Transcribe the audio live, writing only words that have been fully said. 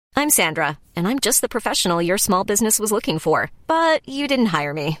I'm Sandra, and I'm just the professional your small business was looking for. But you didn't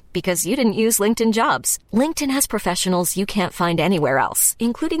hire me because you didn't use LinkedIn Jobs. LinkedIn has professionals you can't find anywhere else,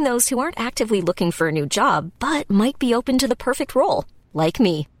 including those who aren't actively looking for a new job, but might be open to the perfect role, like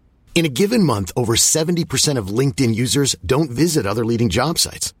me. In a given month, over 70% of LinkedIn users don't visit other leading job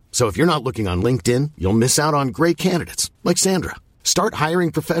sites. So if you're not looking on LinkedIn, you'll miss out on great candidates like Sandra. Start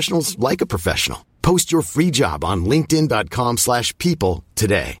hiring professionals like a professional. Post your free job on linkedin.com/people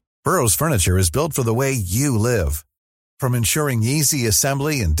today. Burrow's furniture is built for the way you live. From ensuring easy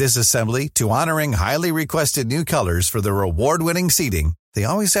assembly and disassembly to honoring highly requested new colors for their award-winning seating, they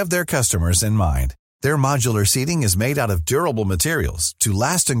always have their customers in mind. Their modular seating is made out of durable materials to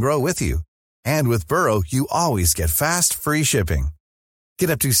last and grow with you. And with Burrow, you always get fast, free shipping.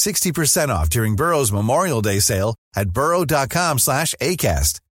 Get up to 60% off during Burrow's Memorial Day sale at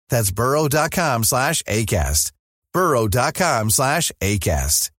burrow.com/ACAST. That's burrow.com/ACAST.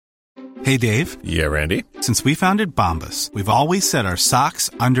 burrow.com/ACAST. Hey, Dave. Yeah, Randy. Since we founded Bombas, we've always said our socks,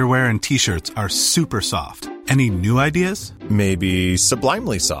 underwear, and T-shirts are super soft. Any new ideas? Maybe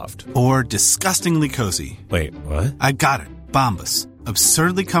sublimely soft. Or disgustingly cozy. Wait, what? I got it. Bombas.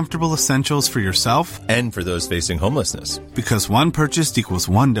 Absurdly comfortable essentials for yourself and for those facing homelessness. Because one purchased equals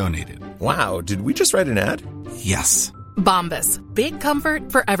one donated. Wow, did we just write an ad? Yes. Bombas. Big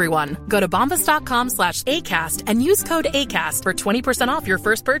comfort for everyone. Go to bombas.com/ACAST and use code ACAST for 20% off your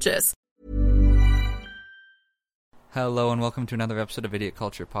first purchase. Hello and welcome to another episode of Idiot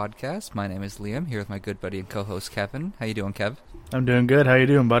Culture Podcast. My name is Liam, here with my good buddy and co-host Kevin. How you doing, Kev? I'm doing good. How you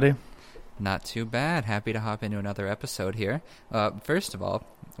doing, buddy? Not too bad. Happy to hop into another episode here. First of all,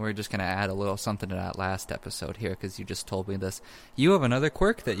 we're just going to add a little something to that last episode here because you just told me this. You have another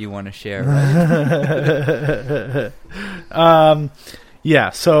quirk that you want to share, right? Yeah,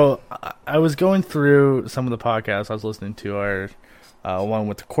 so I was going through some of the podcasts I was listening to, our one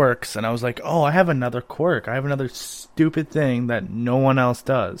with the quirks, and I was like, oh, I have another quirk. I have another stupid thing that no one else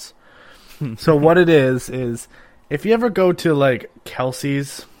does. So what it is if you ever go to, like,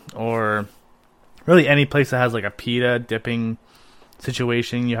 Kelsey's or really any place that has, like, a pita dipping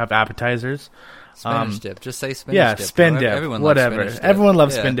situation, you have appetizers. Spinach dip. Just say spinach dip. Yeah, spin dip. Everyone whatever. Loves spinach dip. Everyone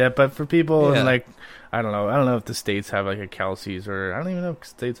loves spin dip, but for people in, like, I don't know if the States have, like, a Kelsey's, or I don't even know if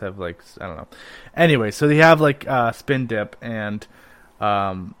States have, like, I don't know. Anyway, so they have, like, spin dip, and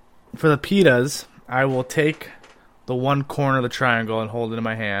for the pitas, I will take the one corner of the triangle and hold it in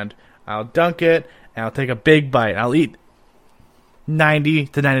my hand. I'll dunk it, and I'll take a big bite. I'll eat 90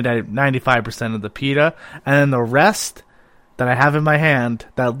 to 95% of the pita, and then the rest that I have in my hand,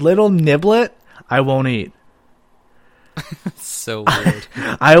 that little niblet, I won't eat. So weird.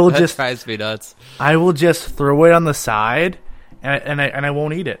 That drives me nuts. I will just throw it on the side, and I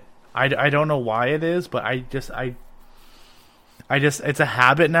won't eat it. I don't know why it is, but I just it's a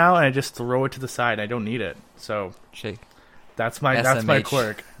habit now, and I just throw it to the side. I don't need it. So that's my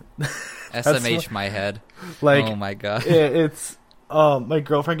quirk. SMH my head. Like, oh my god. It's my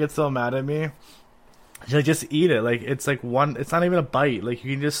girlfriend gets so mad at me. She's like, just eat it. Like, it's like it's not even a bite. Like,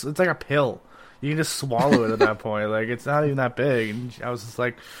 you can just, it's like a pill. You can just swallow it at that point. Like, it's not even that big. And I was just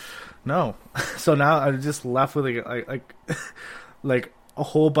like, no. So now I'm just left with like a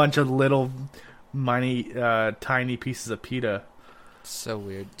whole bunch of little tiny pieces of pita. So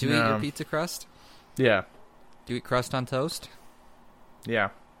weird. Do you eat your pizza crust? Yeah. Do you eat crust on toast? Yeah.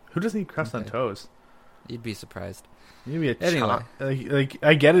 Who doesn't eat crust on toast? You'd be surprised. You'd be a child. Like,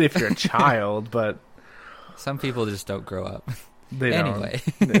 I get it if you're a child, but some people just don't grow up. Anyway,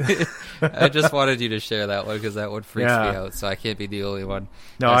 I just wanted you to share that one because that one freaks me out. So I can't be the only one.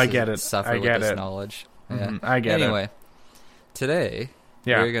 No, I get it. Suffer with this knowledge. Mm-hmm. I get it. Anyway, today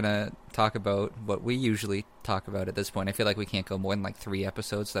we're gonna talk about what we usually talk about at this point. I feel like we can't go more than like 3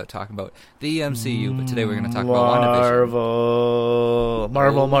 episodes without talking about the MCU. But today we're gonna talk about WandaVision.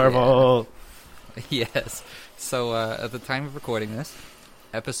 Marvel. Yes. So at the time of recording this,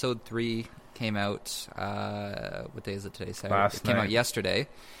 episode 3 came out. What day is it today? Saturday. It came out yesterday.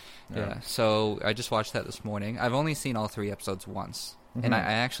 Yeah. So I just watched that this morning. I've only seen all 3 episodes once, and I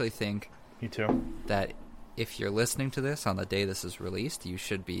actually think me too that if you're listening to this on the day this is released, you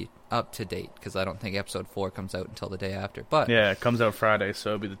should be up to date because I don't think episode 4 comes out until the day after. But yeah, it comes out Friday,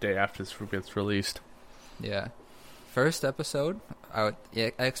 so it'll be the day after this gets released. Yeah. First episode,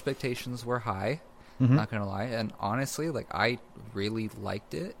 expectations were high. Not gonna lie, and honestly, like, I really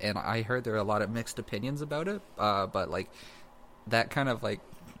liked it, and I heard there are a lot of mixed opinions about it. But like that kind of like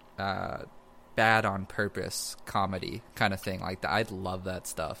bad on purpose comedy kind of thing. Like, I love that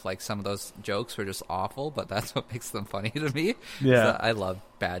stuff. Like, some of those jokes were just awful, but that's what makes them funny to me. Yeah, I love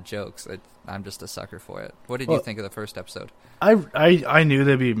bad jokes. I'm just a sucker for it. What did you think of the first episode? I knew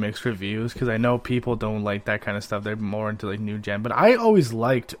there'd be mixed reviews because I know people don't like that kind of stuff. They're more into like new gen, but I always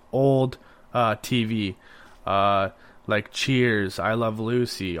liked old TV, like Cheers, I Love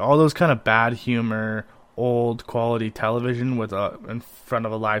Lucy, all those kind of bad humor, old quality television with in front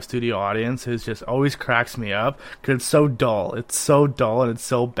of a live studio audience. It just always cracks me up because it's so dull. It's so dull and it's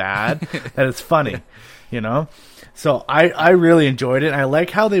so bad that it's funny, you know. So I really enjoyed it. I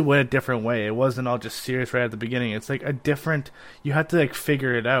like how they went a different way. It wasn't all just serious right at the beginning. It's like a different, you have to like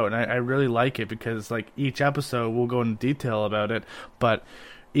figure it out. And I really like it because like each episode, we'll go into detail about it, but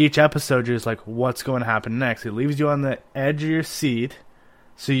each episode is like, what's going to happen next? It leaves you on the edge of your seat,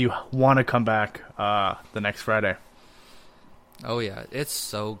 so you want to come back the next Friday. Oh yeah, it's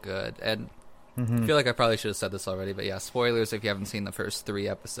so good. And I feel like I probably should have said this already, but yeah, spoilers if you haven't seen the first 3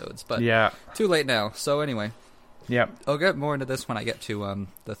 episodes. But yeah, too late now. So anyway, yeah, I'll get more into this when I get to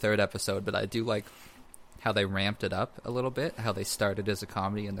the 3rd episode. But I do like how they ramped it up a little bit, how they started as a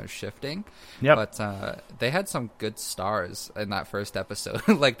comedy and they're shifting. Yeah, but they had some good stars in that first episode.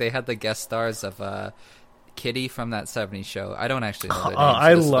 Like, they had the guest stars of Kitty from that 70s show. I don't actually know their names.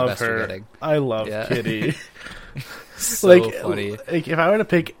 I love her. I love Kitty. So like, funny. Like, if I were to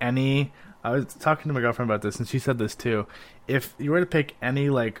pick any, I was talking to my girlfriend about this, and she said this too. If you were to pick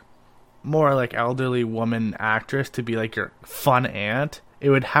any like more like elderly woman actress to be like your fun aunt, it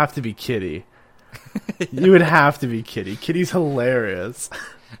would have to be Kitty. You would have to be Kitty. Kitty's hilarious.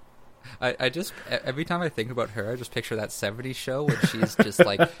 I just, every time I think about her, I just picture that 70s show when she's just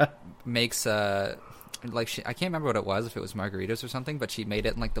like makes like I can't remember what it was, if it was margaritas or something, but she made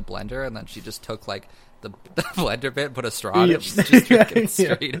it in like the blender, and then she just took like the blender bit, put a straw in it, she's just drinking it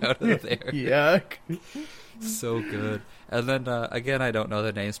straight out of there. Yuck. So good. And then again, I don't know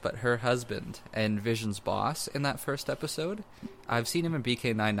their names, but her husband and Vision's boss in that first episode, I've seen him in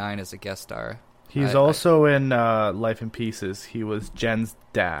BK99 as a guest star. He's also in Life in Pieces. He was Jen's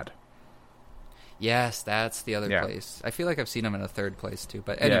dad. Yes, that's the other place. I feel like I've seen him in a 3rd place too.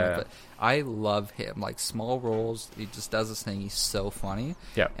 But anyway, but I love him. Like, small roles, he just does this thing. He's so funny.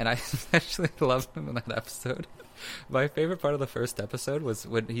 Yeah. And I especially love him in that episode. My favorite part of the first episode was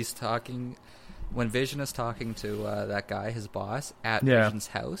when he's talking, when Vision is talking to that guy, his boss, at Vision's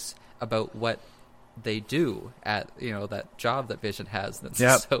house about what they do at, you know, that job that Vision has.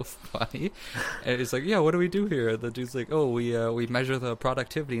 That's so funny. And he's like, yeah, what do we do here? The dude's like, oh, we measure the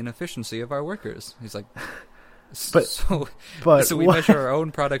productivity and efficiency of our workers. He's like, so we measure our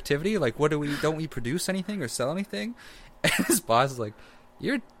own productivity? Like, what do we, don't we produce anything or sell anything? And his boss is like,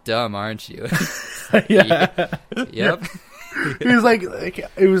 you're dumb, aren't you? Yeah. Yep. He was like,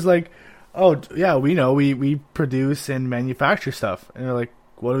 it was like, oh yeah, we know, we produce and manufacture stuff. And they're like,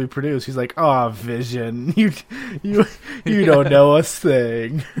 what do we produce? He's like, oh, Vision, you don't know a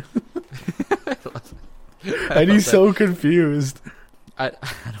thing. And he's so confused. I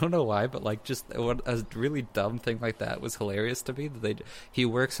don't know why, but like, just a really dumb thing like that was hilarious to me. That he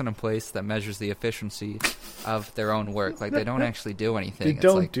works in a place that measures the efficiency of their own work. Like, they don't actually do anything. They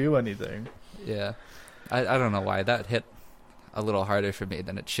don't do anything. Yeah, I don't know why that hit a little harder for me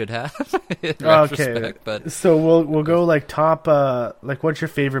than it should have. In retrospect, but so we'll go like top. Like, what's your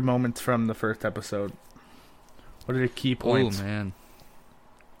favorite moments from the first episode? What are the key points? Oh man,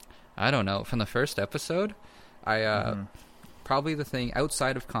 I don't know. From the first episode, I probably the thing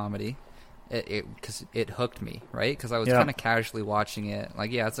outside of comedy, because it hooked me, right? Because I was kind of casually watching it,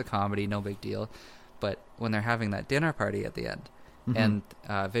 like, yeah, it's a comedy, no big deal. But when they're having that dinner party at the end, and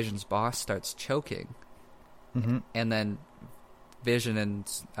Vision's boss starts choking, and then Vision and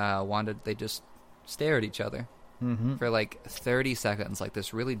Wanda, they just stare at each other for like 30 seconds, like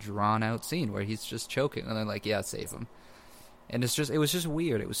this really drawn out scene where he's just choking, and they're like, yeah, save him. And it was just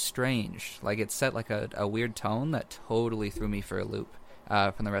weird. It was strange. Like, it set like a weird tone that totally threw me for a loop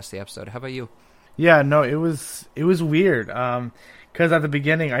from the rest of the episode. How about you? Yeah, no, it was weird. Because at the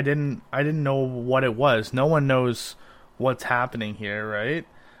beginning, I didn't know what it was. No one knows what's happening here, right?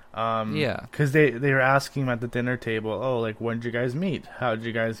 Because they were asking him at the dinner table, oh, like, when did you guys meet? How did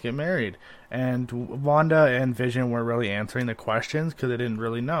you guys get married? And Wanda and Vision weren't really answering the questions because they didn't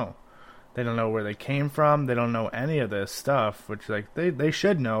really know. They don't know where they came from. They don't know any of this stuff, which, like, they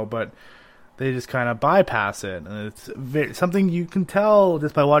should know, but they just kind of bypass it. And it's something you can tell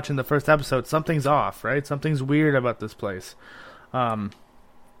just by watching the first episode. Something's off, right? Something's weird about this place. And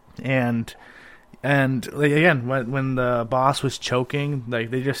like, again, when the boss was choking,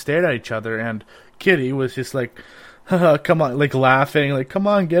 like, they just stared at each other, and Kitty was just like, come on, like, laughing, like, come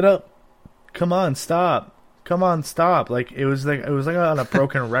on, get up, come on, stop. Like it was like on a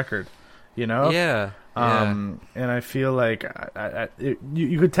broken record, you know? Yeah. And I feel like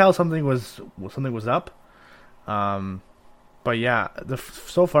you could tell something was up. But yeah,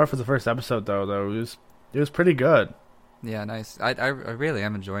 so far for the first episode though it was pretty good. Yeah, nice. I really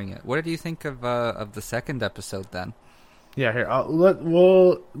am enjoying it. What did you think of the second episode then? Yeah, here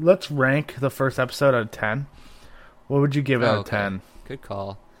let's rank the first episode out of 10. What would you give it out of 10? Good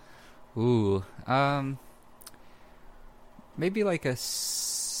call. Ooh, maybe like a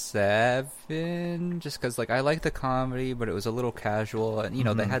 7, just because like I like the comedy, but it was a little casual, and you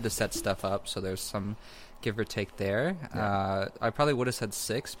know they had to set stuff up, so there's some give or take there. Yeah. I probably would have said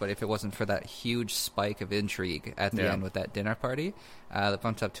 6, but if it wasn't for that huge spike of intrigue at the end with that dinner party, that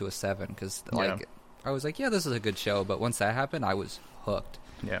bumped up to a 7, because like I was like, yeah, this is a good show, but once that happened, I was hooked.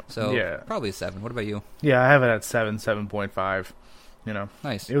 Yeah. So probably a 7. What about you? Yeah, I have it at 7.5. You know,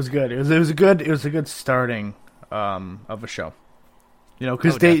 nice. It was good. It was a good starting of a show. You know,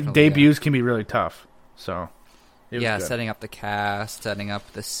 because debuts can be really tough. So. Setting up the cast, setting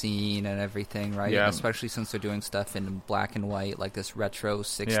up the scene and everything, right? Yeah. Especially since they're doing stuff in black and white, like this retro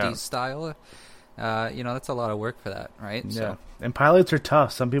 60s style. You know, that's a lot of work for that, right? Yeah. So. And pilots are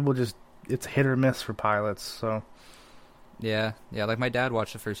tough. Some people it's hit or miss for pilots, so. Yeah, like my dad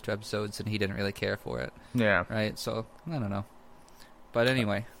watched the first 2 episodes and he didn't really care for it. Yeah. Right, so, I don't know. But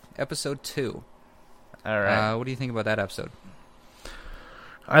anyway, episode 2. All right. What do you think about that episode?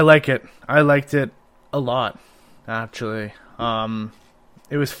 I like it. I liked it a lot. Actually,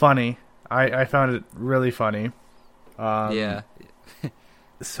 it was funny. I found it really funny. Yeah.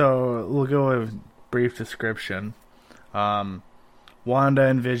 So we'll go with a brief description. Wanda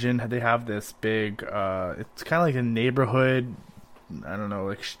and Vision, they have this big. It's kind of like a neighborhood. I don't know,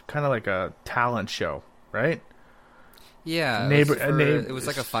 like kind of like a talent show, right? Yeah, it was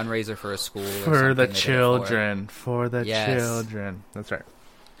like a fundraiser for a school for the children. For the children. That's right.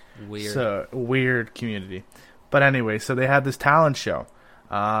 Weird. So weird community. But anyway, so they had this talent show,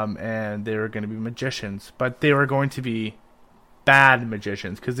 and they were going to be magicians, but they were going to be bad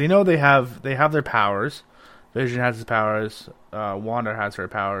magicians because they know they have their powers. Vision has his powers, Wanda has her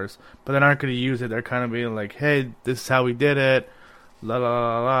powers, but they're not going to use it. They're kind of being like, "Hey, this is how we did it," la la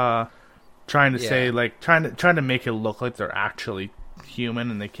la la, trying to say like trying to make it look like they're actually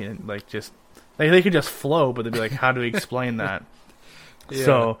human, and they can like just they could just flow, but they'd be like, "How do we explain that?"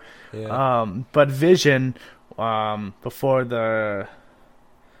 So, but Vision. Before the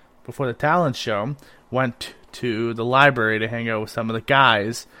talent show, went to the library to hang out with some of the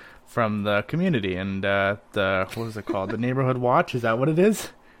guys from the community and what is it called? The Neighborhood Watch? Is that what it is?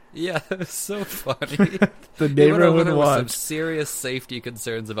 Yeah, it was so funny. The Neighborhood Watch. Some serious safety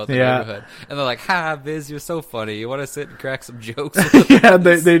concerns about the neighborhood, and they're like, "Ha, Biz, you're so funny. You want to sit and crack some jokes?" Yeah,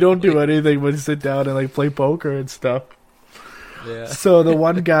 they don't do anything but sit down and like play poker and stuff. Yeah. So the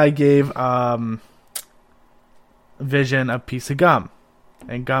one guy gave Vision a piece of gum,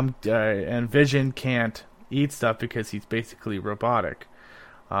 and Vision can't eat stuff because he's basically robotic.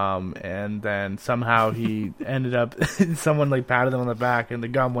 And then somehow he ended up, someone like patted him on the back, and the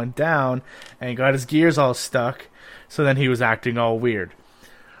gum went down, and he got his gears all stuck. So then he was acting all weird.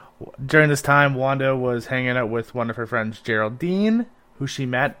 During this time, Wanda was hanging out with one of her friends, Geraldine, who she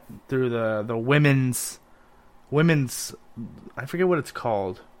met through the women's. I forget what it's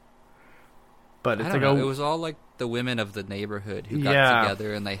called. But it's like it was all like the women of the neighborhood who got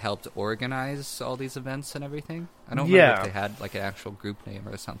together and they helped organize all these events and everything. I don't remember if they had like an actual group name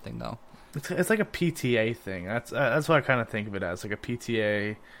or something though. It's like a PTA thing. That's what I kind of think of it as, like a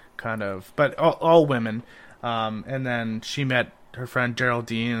PTA kind of, but all women. And then she met her friend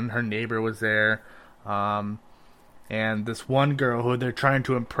Geraldine, and her neighbor was there. And this one girl who they're trying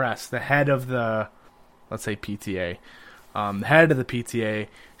to impress, the head of the, let's say PTA, the head of the PTA,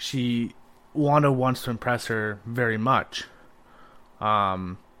 Wanda wants to impress her very much.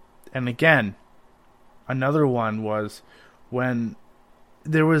 And again, another one was when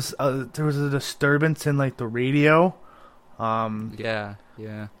there was a disturbance in like the radio. Yeah.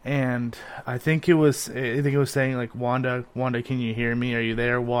 And I think it was saying like, Wanda, can you hear me? Are you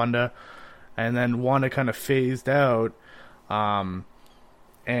there, Wanda? And then Wanda kind of phased out, and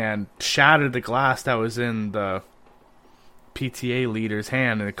shattered the glass that was in the PTA leader's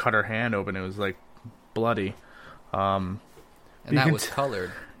hand, and it cut her hand open. It was like bloody. And that was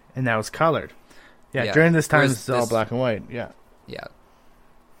colored. And that was colored. Yeah. During this time, this is all black and white. Yeah.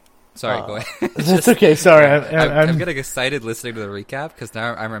 Sorry, go ahead. That's okay. Sorry, I'm getting excited listening to the recap because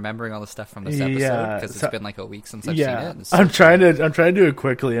now I'm remembering all the stuff from this episode because it's been like a week since I've seen it. I'm trying to do it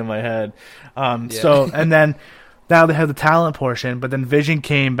quickly in my head. So and then now they have the talent portion, but then Vision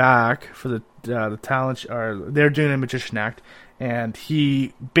came back for the talent, or they're doing a magician act, and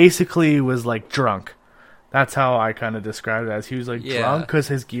he basically was like drunk. That's how I kind of described it, as he was like drunk because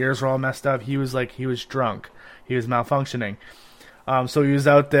his gears were all messed up. He was drunk. He was malfunctioning. So he was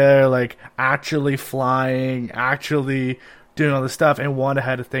out there like actually flying, actually doing all this stuff, and Wanda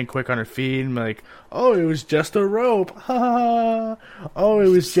had to think quick on her feet and be like, oh, it was just a rope. Ha! Oh, it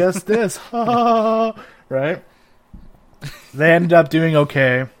was just this. Ha! Right? They ended up doing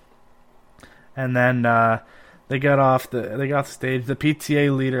okay, and then they got off the stage. The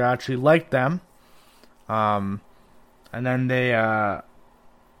PTA leader actually liked them, and then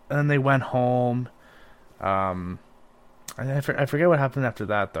they went home. I forget what happened after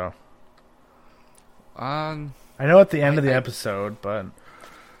that though. I know at the end of the episode, but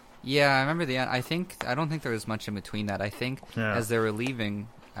yeah, I remember the end. I don't think there was much in between that. I think as they were leaving,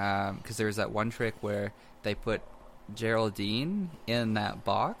 because there was that one trick where they put Geraldine in that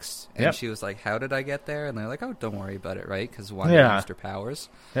box, and she was like, "How did I get there?" And they're like, "Oh, don't worry about it, right?" Because Wanda used her powers.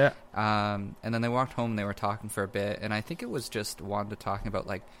 Yeah. And then they walked home and they were talking for a bit, and I think it was just Wanda talking about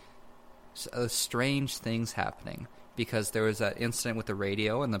like strange things happening, because there was that incident with the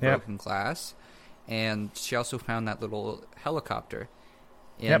radio and the broken glass, and she also found that little helicopter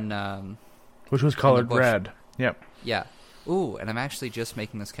in which was colored red. Yep. Yeah. Ooh, and I'm actually just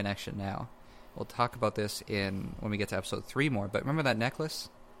making this connection now. We'll talk about this when we get to episode 3 more, but remember that necklace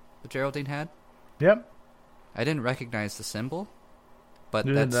that Geraldine had? Yep. I didn't recognize the symbol, but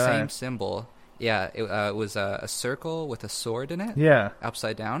that same symbol, it was a circle with a sword in it. Yeah.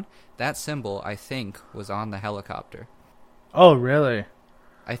 Upside down. That symbol, I think, was on the helicopter. Oh, really?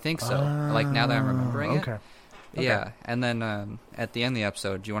 I think so. Like, now that I'm remembering it. Okay. Yeah, and then at the end of the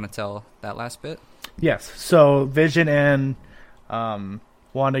episode, do you want to tell that last bit? Yes. So Vision and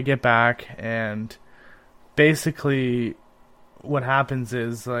Wanda get back, and basically what happens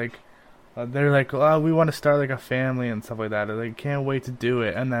is like they're like, "Oh, we want to start like a family and stuff like that." And they can't wait to do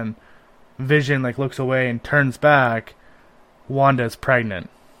it, and then Vision like looks away and turns back. Wanda's pregnant.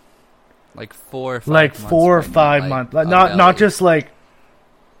 Like 4 or 5 like months. 4 or 5 months. Not just like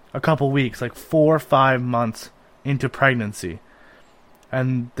a couple weeks, like 4 or 5 months into pregnancy.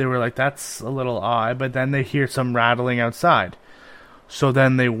 And they were like, that's a little odd, but then they hear some rattling outside. So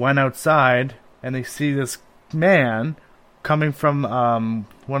then they went outside, and they see this man coming from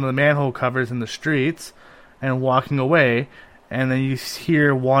one of the manhole covers in the streets and walking away. And then you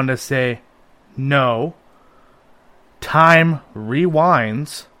hear Wanda say, no. Time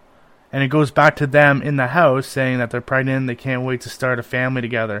rewinds, and it goes back to them in the house saying that they're pregnant, they can't wait to start a family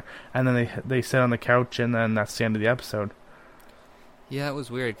together. And then they sit on the couch, and then that's the end of the episode. Yeah, it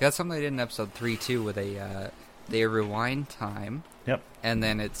was weird. That's something they did in episode 3 too, where they rewind time. Yep. And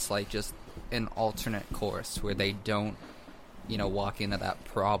then it's like just an alternate course where they don't, walk into that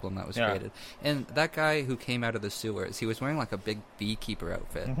problem that was created. And that guy who came out of the sewers, he was wearing like a big beekeeper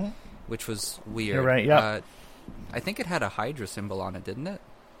outfit, which was weird. You're right. Yeah. I think it had a Hydra symbol on it, didn't it?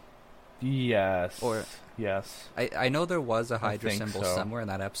 Yes. Or yes. I know there was a Hydra symbol somewhere in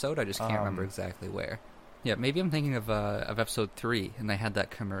that episode. I just can't remember exactly where. Yeah, maybe I'm thinking of episode 3, and they had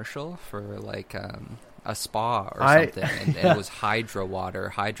that commercial for like a spa or something, and it was Hydra water,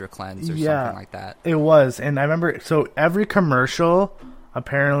 Hydra cleanse, or something like that. It was, and I remember. So every commercial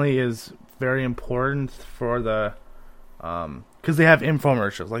apparently is very important for the, because they have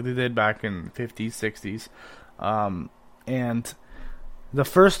infomercials like they did back in 50s, 60s, and the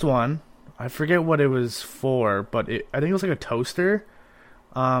first one, I forget what it was for, but I think it was like a toaster.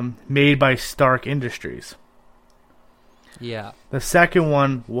 Made by Stark Industries. Yeah. The second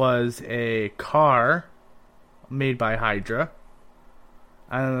one was a car made by Hydra.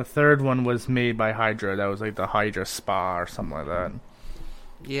 And then the third one was made by Hydra. That was like the Hydra Spa or something like that.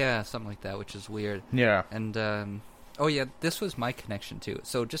 Yeah, something like that, which is weird. Yeah. And, this was my connection too.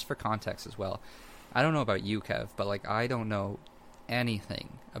 So just for context as well, I don't know about you, Kev, but like I don't know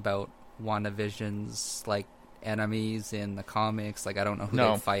anything about WandaVision's like enemies in the comics. Like I don't know who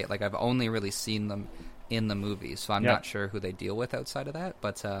they fight. Like I've only really seen them in the movies, so I'm not sure who they deal with outside of that.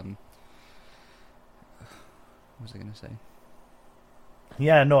 But what was I gonna say?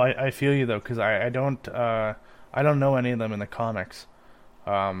 Yeah, no, I feel you though, because I don't know any of them in the comics.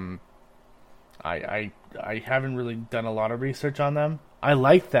 I haven't really done a lot of research on them. I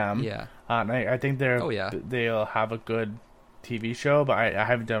like them. Yeah. And I think they'll have a good TV show, but I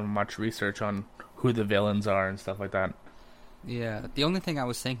haven't done much research on who the villains are and stuff like that. Yeah, the only thing I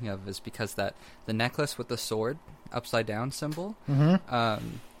was thinking of is because that the necklace with the sword upside down symbol. Mm-hmm.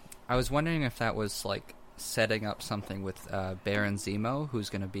 I was wondering if that was like setting up something with Baron Zemo, who's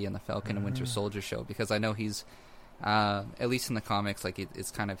going to be in the Falcon and Winter Soldier show, because I know he's At least in the comics, like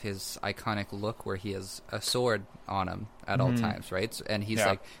it's kind of his iconic look where he has a sword on him at all times, right? And he's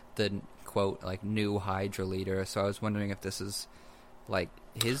like the quote like new Hydra leader. So I was wondering if this is like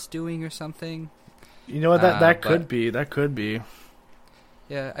his doing or something. You know what? That could be. That could be.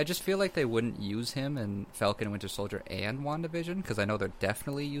 Yeah, I just feel like they wouldn't use him in Falcon and Winter Soldier and WandaVision, because I know they're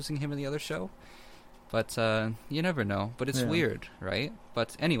definitely using him in the other show. But you never know. But it's weird, right?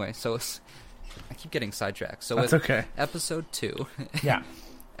 But anyway, so I keep getting sidetracked. So that's okay. Episode 2. Yeah.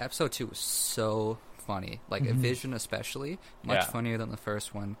 Episode 2 was so funny. Like, Vision especially. Much funnier than the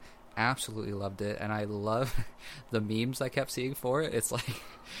first one. Absolutely loved it. And I love the memes I kept seeing for it. It's like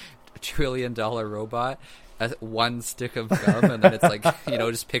 $1 trillion robot, one stick of gum, and then it's like, you know,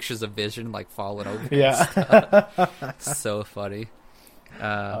 just pictures of Vision like falling over. Yeah. So funny.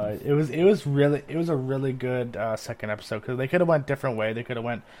 It was a really good second episode, because they could have went different way. They could have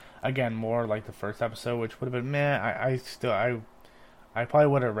went again more like the first episode, which would have been I probably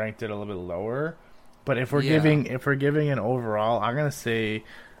would have ranked it a little bit lower. But if we're giving an overall, I'm gonna say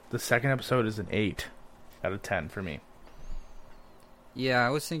the second episode is an 8 out of 10 for me. Yeah, I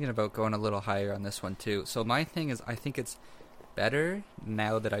was thinking about going a little higher on this one too. So my thing is, I think it's better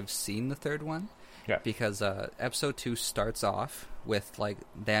now that I've seen the third one. Yeah. Because episode 2 starts off with like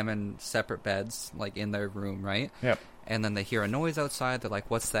them in separate beds, like in their room, right? Yep. And then they hear a noise outside. They're like,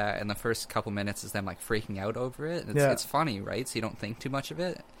 "What's that?" And the first couple minutes is them like freaking out over it. And it's funny, right? So you don't think too much of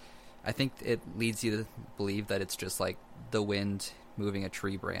it. I think it leads you to believe that it's just like the wind moving a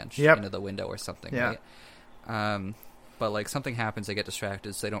tree branch into the window or something, right? But like something happens, they get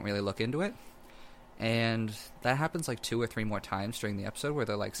distracted, so they don't really look into it. And that happens like 2 or 3 more times during the episode, where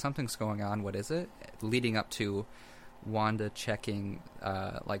they're like, something's going on, what is it? Leading up to Wanda checking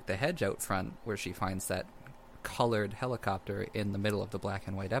like the hedge out front, where she finds that colored helicopter in the middle of the black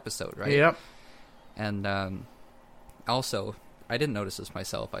and white episode, right? Yep. And also, I didn't notice this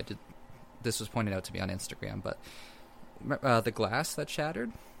myself. This was pointed out to me on Instagram, but the glass that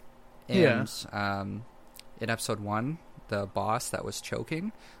shattered, and in episode 1, the boss that was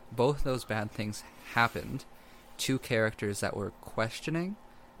choking, both those bad things happened to characters that were questioning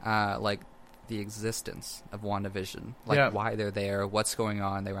like the existence of WandaVision, like why they're there, what's going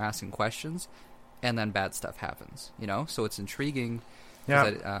on. They were asking questions, and then bad stuff happens, you know? So it's intriguing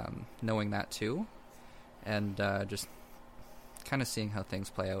knowing that too, and just kind of seeing how things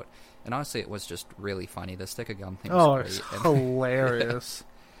play out. And honestly, it was just really funny. The stick of gum thing was great. It's hilarious.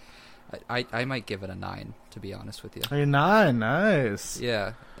 I might give it a 9, to be honest with you. A 9, nice.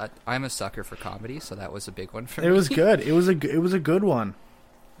 Yeah, I'm a sucker for comedy, so that was a big one for me. It was good. It was a good one.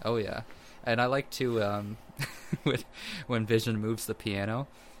 Oh yeah, and I like to when Vision moves the piano,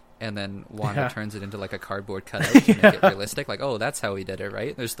 and then Wanda turns it into like a cardboard cutout to make it realistic. Like, oh, that's how he did it,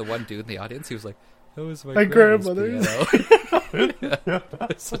 right? There's the one dude in the audience. He was like, "That was my grandmother's piano."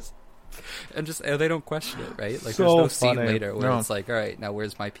 And they don't question it, right? Like, so there's no funny. scene later where it's like, all right, now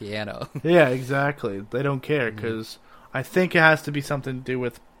where's my piano? Yeah, exactly. They don't care, because I think it has to be something to do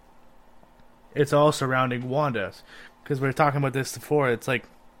with it's all surrounding Wanda. Because we were talking about this before. It's like,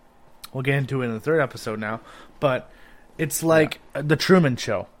 we'll get into it in the third episode now, but it's like the Truman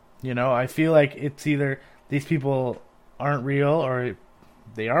Show. You know, I feel like it's either these people aren't real, or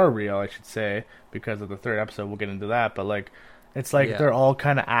they are real, I should say, because of the third episode. We'll get into that, but like, it's like they're all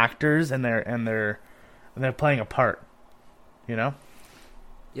kind of actors, and they're playing a part, you know?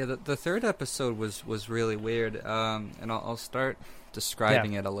 Yeah, the third episode was really weird, and I'll start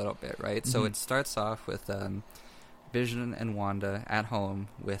describing it a little bit, right? So it starts off with Vision and Wanda at home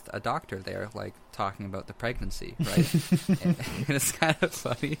with a doctor there, like, talking about the pregnancy, right? and it's kind of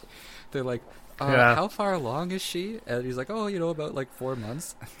funny. They're like, how far along is she? And he's like, oh, about like 4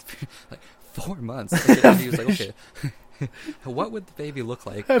 months. Like, 4 months? And he was like, okay. What would the baby look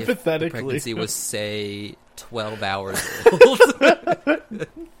like if the pregnancy was, say, 12 hours old?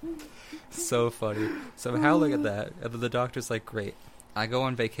 So funny. So I'm howling at that. And then the doctor's like, great. I go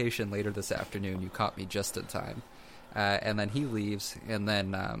on vacation later this afternoon. You caught me just in time. And then he leaves. And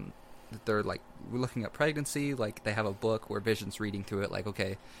then they're like, we're looking at pregnancy. Like, they have a book where Vision's reading through it. Like,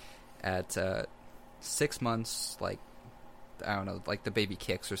 okay, at 6 months, like, I don't know, like the baby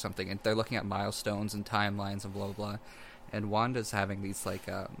kicks or something. And they're looking at milestones and timelines and blah, blah, blah. And Wanda's having these, like,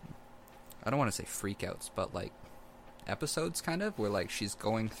 I don't want to say freakouts, but, like, episodes, kind of, where, like, she's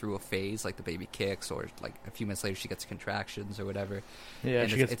going through a phase, like the baby kicks, or, like, a few minutes later she gets contractions or whatever. Yeah,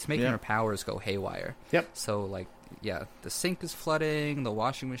 and it's making her powers go haywire. Yep. So, like, the sink is flooding, the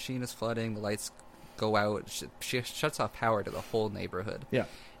washing machine is flooding, the lights go out. She shuts off power to the whole neighborhood. Yeah.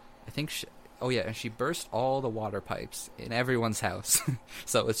 I think and she burst all the water pipes in everyone's house.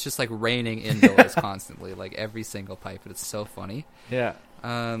 So it's just like raining indoors constantly, like every single pipe. It's so funny. Yeah.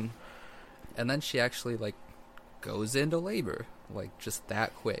 And then she actually like goes into labor, like just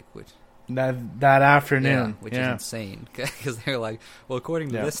that quick, which that afternoon, which is insane, because they're like, well, according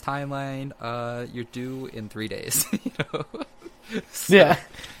to this timeline, you're due in 3 days. You know? So,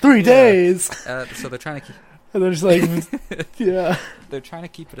 3 days. So they're trying to keep. And they're just like, they're trying to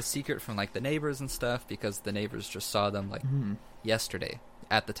keep it a secret from like the neighbors and stuff, because the neighbors just saw them like yesterday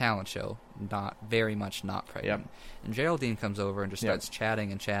at the talent show, not pregnant. Yep. And Geraldine comes over and just starts chatting,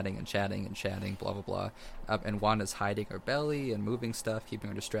 blah blah blah. And Wanda's hiding her belly and moving stuff, keeping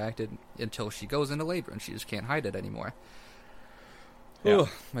her distracted until she goes into labor and she just can't hide it anymore.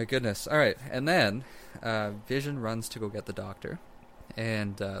 Oh my goodness! All right, and then Vision runs to go get the doctor.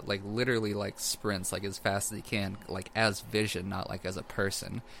 And like literally like sprints like as fast as he can, like as Vision, not like as a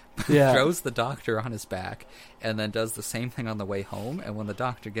person. Throws the doctor on his back and then does the same thing on the way home. And when the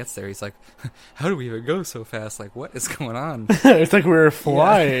doctor gets there, he's like, how do we even go so fast? Like, what is going on? It's like we were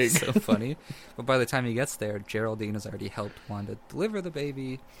flying. So funny. But by the time he gets there, Geraldine has already helped Wanda deliver the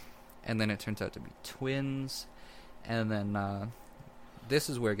baby, and then it turns out to be twins. And then this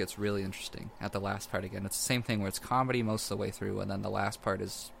is where it gets really interesting at the last part again. It's the same thing where it's comedy most of the way through, and then the last part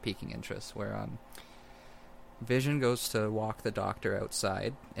is piquing interest, where Vision goes to walk the doctor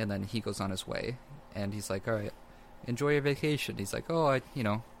outside, and then he goes on his way, and he's like, all right, enjoy your vacation. He's like, oh,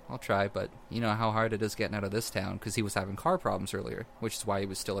 I'll try, but you know how hard it is getting out of this town, because he was having car problems earlier, which is why he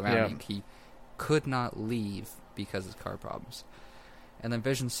was still around. He could not leave because of car problems. And then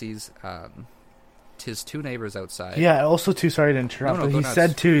Vision sees his two neighbors outside. Yeah, also too, sorry to interrupt, but he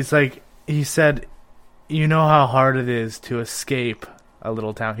said too, he said, you know how hard it is to escape a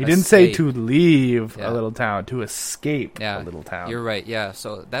little town. He didn't say to leave a little town, to escape a little town. You're right,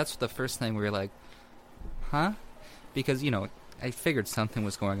 so that's the first thing we were like, huh? Because, you know, I figured something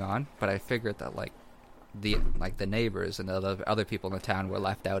was going on, but I figured that like the neighbors and the other people in the town were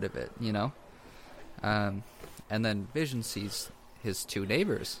left out of it, you know? And then Vision sees his two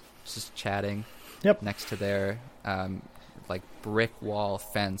neighbors just chatting next to their like brick wall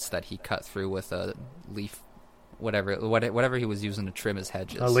fence that he cut through with a leaf, whatever he was using to trim his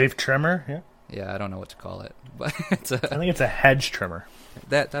hedges. A leaf trimmer, yeah. I don't know what to call it, but I think it's a hedge trimmer.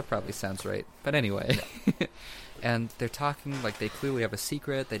 That probably sounds right. But anyway, and they're talking like they clearly have a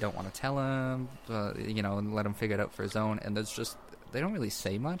secret. They don't want to tell him, you know, and let him figure it out for his own. And they don't really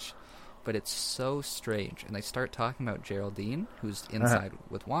say much, but it's so strange. And they start talking about Geraldine, who's inside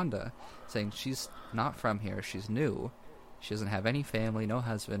with Wanda, saying she's not from here. She's new. She doesn't have any family, no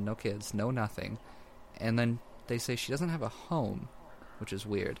husband, no kids, no nothing. And then they say she doesn't have a home, which is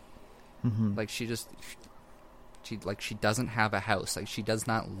weird. Mm-hmm. Like she doesn't have a house. Like she does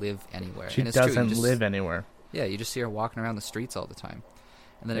not live anywhere. She doesn't live anywhere. Yeah, you just see her walking around the streets all the time.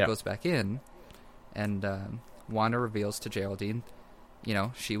 And then it goes back in, and Wanda reveals to Geraldine, you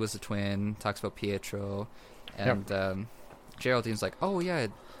know, she was a twin, talks about Pietro, and Geraldine's like, oh yeah,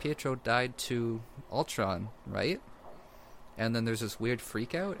 Pietro died to Ultron, right? And then there's this weird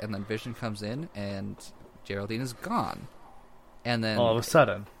freak out, and then Vision comes in, and Geraldine is gone. And then all of a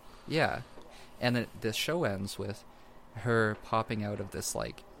sudden. Yeah. And then the show ends with her popping out of this,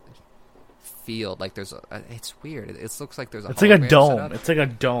 like, field. Like, there's it's weird. It looks like there's a It's like a dome. It's like a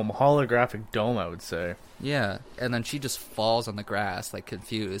dome. Holographic dome, I would say. Yeah. And then she just falls on the grass, like,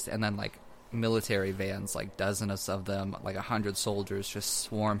 confused. And then, like, military vans, like, dozens of them, like 100 soldiers just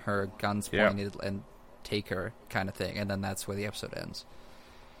swarm her, guns pointed, and take her kind of thing. And then that's where the episode ends.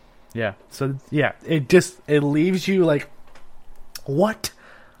 Yeah. So, yeah. It leaves you like, what?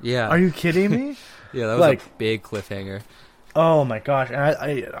 Yeah. Are you kidding me? Yeah, that was like, a big cliffhanger. Oh my gosh.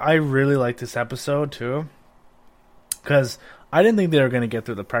 And I really like this episode too. Because I didn't think they were going to get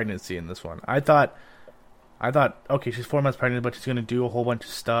through the pregnancy in this one. I thought, okay, she's 4 months pregnant, but she's going to do a whole bunch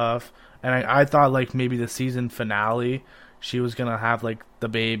of stuff. And I thought like maybe the season finale, she was going to have like the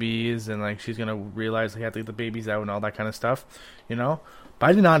babies and like she's going to realize they have to get the babies out and all that kind of stuff, you know?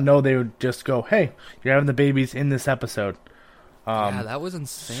 But I did not know they would just go, hey, you're having the babies in this episode. Yeah, that was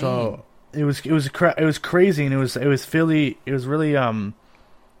insane. So it was crazy, and it was really I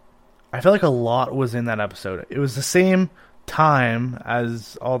felt like a lot was in that episode. It was the same time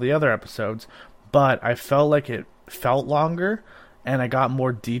as all the other episodes, but I felt like it felt longer, and I got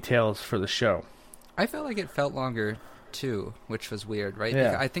more details for the show. I felt like it felt longer too, which was weird, right?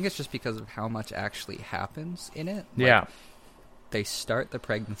 Yeah. I think it's just because of how much actually happens in it. Like, yeah. They start the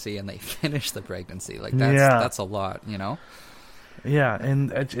pregnancy and they finish the pregnancy. Like that's a lot, you know? Yeah,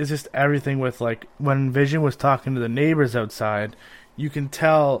 and it's just everything with, like, when Vision was talking to the neighbors outside, you can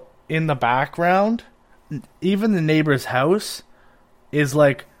tell in the background, even the neighbor's house is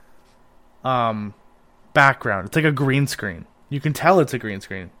like background. It's like a green screen. You can tell it's a green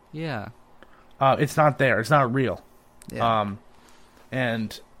screen. Yeah. It's not there. It's not real. Yeah.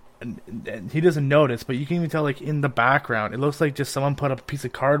 And he doesn't notice, but you can even tell, like, in the background, it looks like just someone put up a piece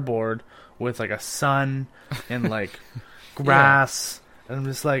of cardboard with, like, a sun and, like, grass. Yeah. And I'm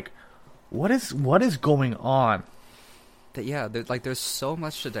just like, what is going on? There's so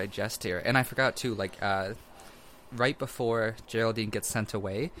much to digest here. And I forgot, too, like, right before Geraldine gets sent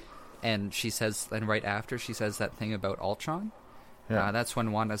away, and she says, and right after she says that thing about Ultron, that's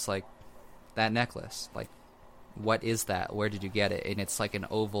when Wanda's like, that necklace, like, what is that? Where did you get it? And it's like an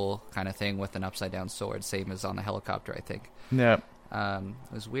oval kind of thing with an upside down sword, same as on the helicopter, I think. Yeah.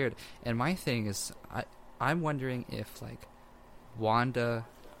 It was weird. And my thing is, I'm wondering if, like, Wanda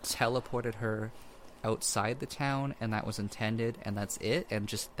teleported her outside the town and that was intended and that's it, and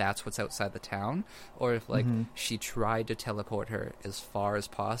just that's what's outside the town, or if, like, she tried to teleport her as far as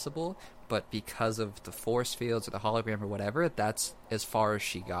possible, but because of the force fields or the hologram or whatever, that's as far as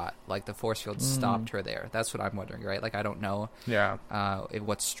she got. Like, the force field stopped her there. That's what I'm wondering, right? Like, I don't know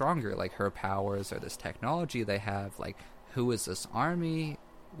what's stronger, like her powers or this technology they have. Like, who is this army?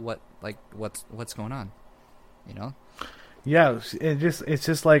 What's going on? You know? Yeah, it's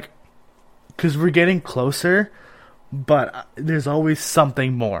just like, because we're getting closer, but there's always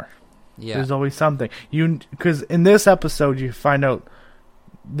something more. Yeah. There's always something. Because in this episode, you find out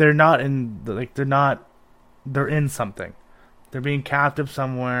they're not in, like, they're in something. They're being captive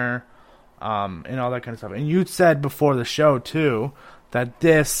somewhere, and all that kind of stuff. And you said before the show, too, that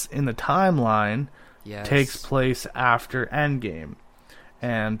this, in the timeline, takes place after Endgame.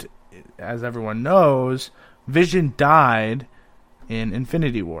 And as everyone knows, Vision died in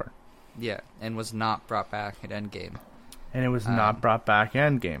Infinity War. Yeah, and was not brought back at Endgame. And it was not brought back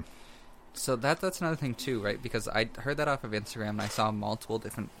at Endgame. So that's another thing, too, right? Because I heard that off of Instagram, and I saw multiple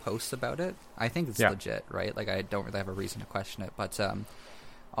different posts about it. I think it's legit, right? Like, I don't really have a reason to question it. But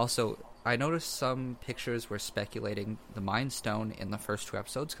also, I noticed some pictures were speculating the Mind Stone in the first 2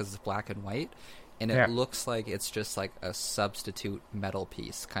 episodes because it's black and white. And it looks like it's just like a substitute metal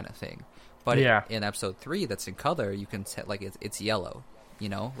piece kind of thing. But in episode 3, that's in color, you can tell, like, it's yellow. You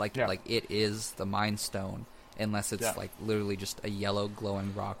know, like it is the Mind Stone, unless it's like literally just a yellow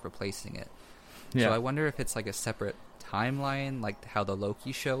glowing rock replacing it. Yeah. So I wonder if it's like a separate timeline, like how the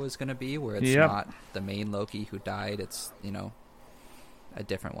Loki show is going to be, where it's not the main Loki who died. It's, you know, a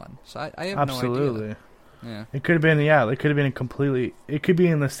different one. So I have no idea. Yeah. It could have been, it could have been it could be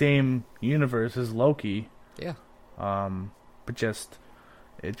in the same universe as Loki. Yeah. But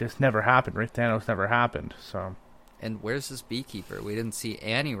it just never happened, right? Thanos never happened, so. And where's this beekeeper? We didn't see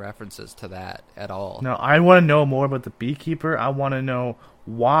any references to that at all. No, I want to know more about the beekeeper. I want to know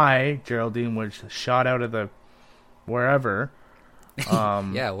why Geraldine was shot out of the wherever. Where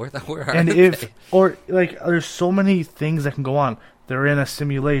are and they? There's so many things that can go on. They're in a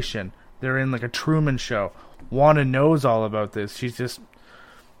simulation. They're in, like, a Truman Show. Wanda knows all about this. She's just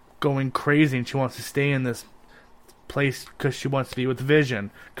going crazy, and she wants to stay in this place because she wants to be with Vision.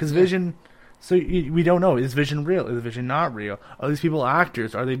 Because Vision... So we don't know. Is Vision real? Is Vision not real? Are these people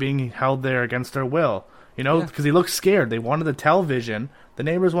actors? Are they being held there against their will? You know, because he looked scared. They wanted to tell Vision. The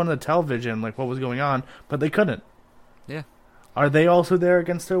neighbors wanted to tell Vision, like, what was going on, but they couldn't. Yeah. Are they also there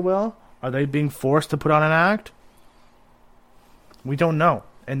against their will? Are they being forced to put on an act? We don't know.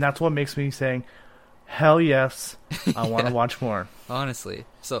 And that's what makes me saying, hell yes, I want to watch more. Honestly.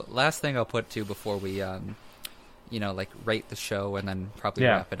 So last thing I'll put to before we... rate the show and then probably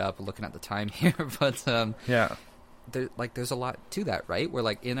wrap it up looking at the time here. But there's a lot to that, right? Where,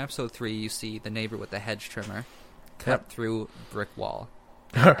 like, in episode 3, you see the neighbor with the hedge trimmer cut through brick wall.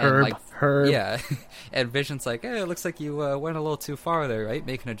 Herb. Yeah. And Vision's like, hey, it looks like you went a little too far there, right?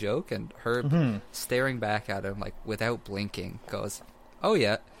 Making a joke. And Herb, staring back at him, like, without blinking, goes, oh,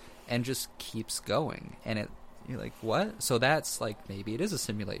 yeah, and just keeps going. And you're like, what? So that's, like, maybe it is a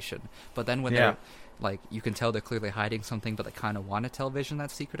simulation. But then when they're... Like, you can tell they're clearly hiding something, but they kind of want to tell Vision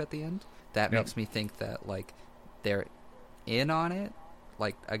that secret at the end. That makes me think that, like, they're in on it,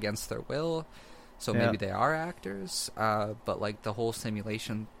 like, against their will. So maybe they are actors. But, like, the whole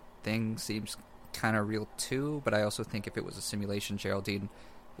simulation thing seems kind of real, too. But I also think if it was a simulation, Geraldine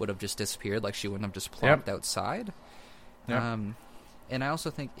would have just disappeared. Like, she wouldn't have just plopped outside. And I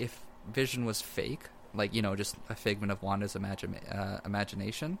also think if Vision was fake, like, you know, just a figment of Wanda's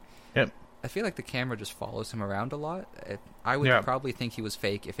imagination... Yep. I feel like the camera just follows him around a lot. I would probably think he was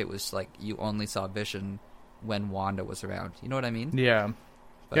fake if it was like you only saw Vision when Wanda was around. You know what I mean? Yeah.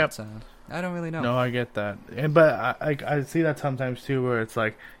 But, I don't really know. No, I get that. But I see that sometimes too, where it's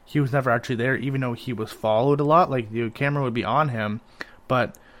like he was never actually there, even though he was followed a lot. Like the camera would be on him,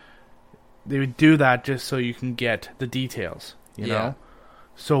 but they would do that just so you can get the details, you know?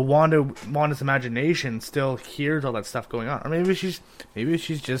 So Wanda's imagination still hears all that stuff going on. Or maybe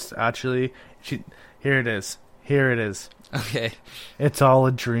she's just actually here it is. Okay. It's all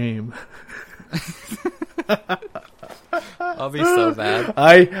a dream. I'll be so bad.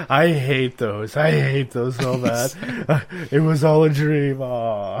 I hate those. I hate those so bad. It was all a dream.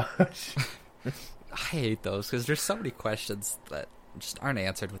 Aww. I hate those because there's so many questions that just aren't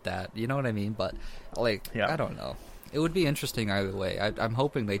answered with that. You know what I mean? But I don't know. It would be interesting either way. I'm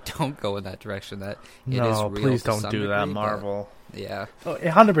hoping they don't go in that direction. That it is real. Please don't do degree, that, Marvel. Yeah,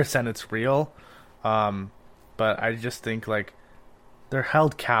 100% it's real. But I just think like they're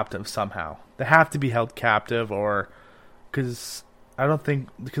held captive somehow. They have to be held captive, or because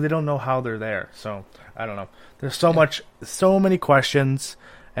they don't know how they're there. So I don't know. There's so many questions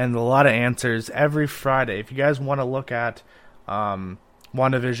and a lot of answers every Friday. If you guys want to look at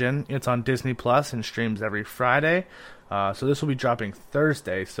WandaVision, it's on Disney Plus and streams every Friday. So this will be dropping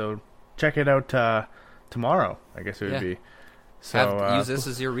Thursday. So check it out tomorrow, I guess it would be. So use this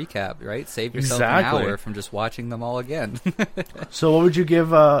as your recap, right? Save yourself an hour from just watching them all again. So what would you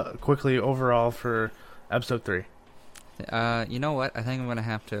give quickly overall for episode 3? You know what? I think I'm going to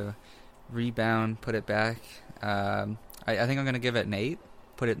have to rebound, put it back. I think I'm going to give it an 8.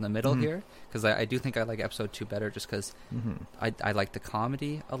 Put it in the middle here, because I do think I like episode 2 better, just because I like the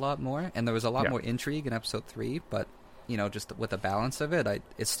comedy a lot more, and there was a lot more intrigue in episode 3, but just with the balance of it,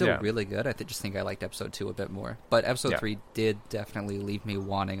 it's still really good. I just think I liked episode 2 a bit more, but episode 3 did definitely leave me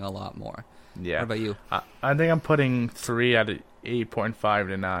wanting a lot more. What about you? I think I'm putting 3 at 8.5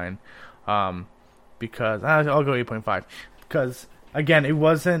 to 9, because I'll go 8.5, because again, it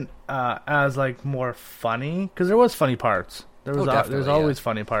wasn't as like more funny, because there was funny parts. There's always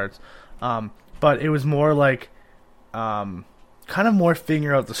funny parts, but it was more like kind of more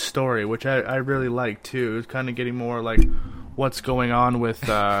figuring out the story, which I really like too. It was kind of getting more like what's going on with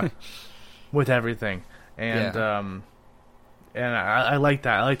with everything, and I like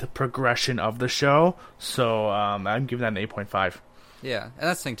that. I like the progression of the show, so I'm giving that an 8.5. Yeah, and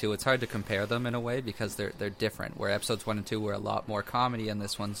that's the thing too. It's hard to compare them in a way because they're different. Where episodes 1 and 2 were a lot more comedy, and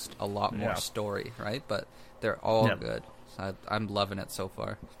this one's a lot more story, right? But they're all good. So I'm loving it so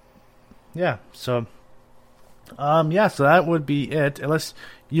far. Yeah. So, so that would be it. Unless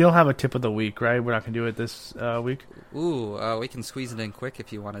you don't have a tip of the week, right? We're not gonna do it this week. Ooh, we can squeeze it in quick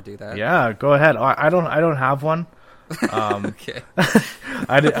if you want to do that. Yeah, go ahead. I don't have one. Okay.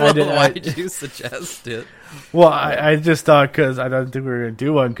 Why did you suggest it? Well, I just thought, because I didn't think we were going to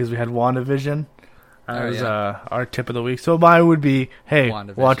do one, because we had WandaVision as our tip of the week. So mine would be, hey,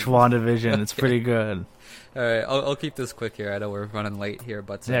 watch WandaVision. Okay. It's pretty good. All right, I'll keep this quick here. I know we're running late here,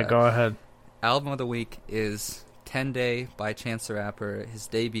 but go ahead. Album of the week is 10 Day by Chance the Rapper, his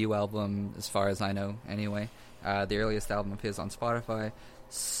debut album, as far as I know, anyway. The earliest album of his on Spotify.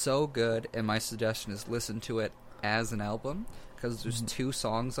 So good, and my suggestion is listen to it as an album, because there's 2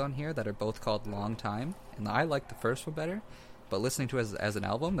 songs on here that are both called Long Time, and I like the first one better, but listening to it as an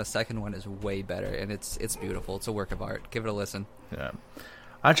album, the second one is way better, and it's beautiful. It's a work of art. Give it a listen. Yeah.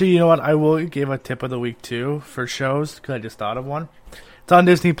 Actually, you know what? I will give a tip of the week too for shows, because I just thought of one. It's on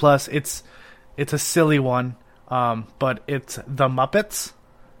Disney Plus. It's a silly one, but it's The Muppets.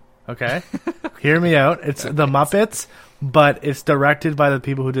 Okay? Hear me out. It's The Muppets, but it's directed by the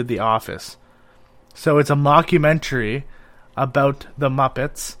people who did The Office. So it's a mockumentary about the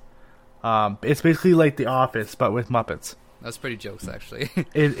Muppets. It's basically like The Office, but with Muppets. That's pretty jokes, actually.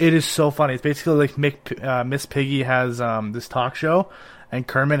 It is so funny. It's basically like Miss Piggy has this talk show, and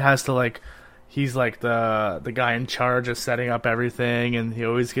Kermit has to he's like the guy in charge of setting up everything, and he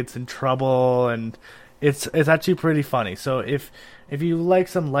always gets in trouble, and it's actually pretty funny. So if you like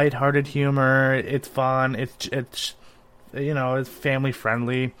some lighthearted humor, it's fun. It's it's family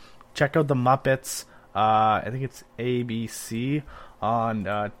friendly. Check out The Muppets. I think it's ABC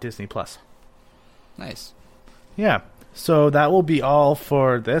on Disney Plus. Nice. Yeah. So that will be all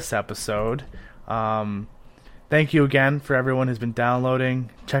for this episode. Thank you again for everyone who's been downloading.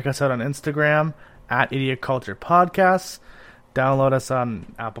 Check us out on Instagram at Idiot Culture Podcasts. Download us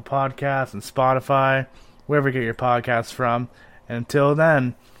on Apple Podcasts and Spotify, wherever you get your podcasts from. And until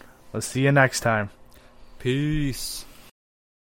then, we'll see you next time. Peace.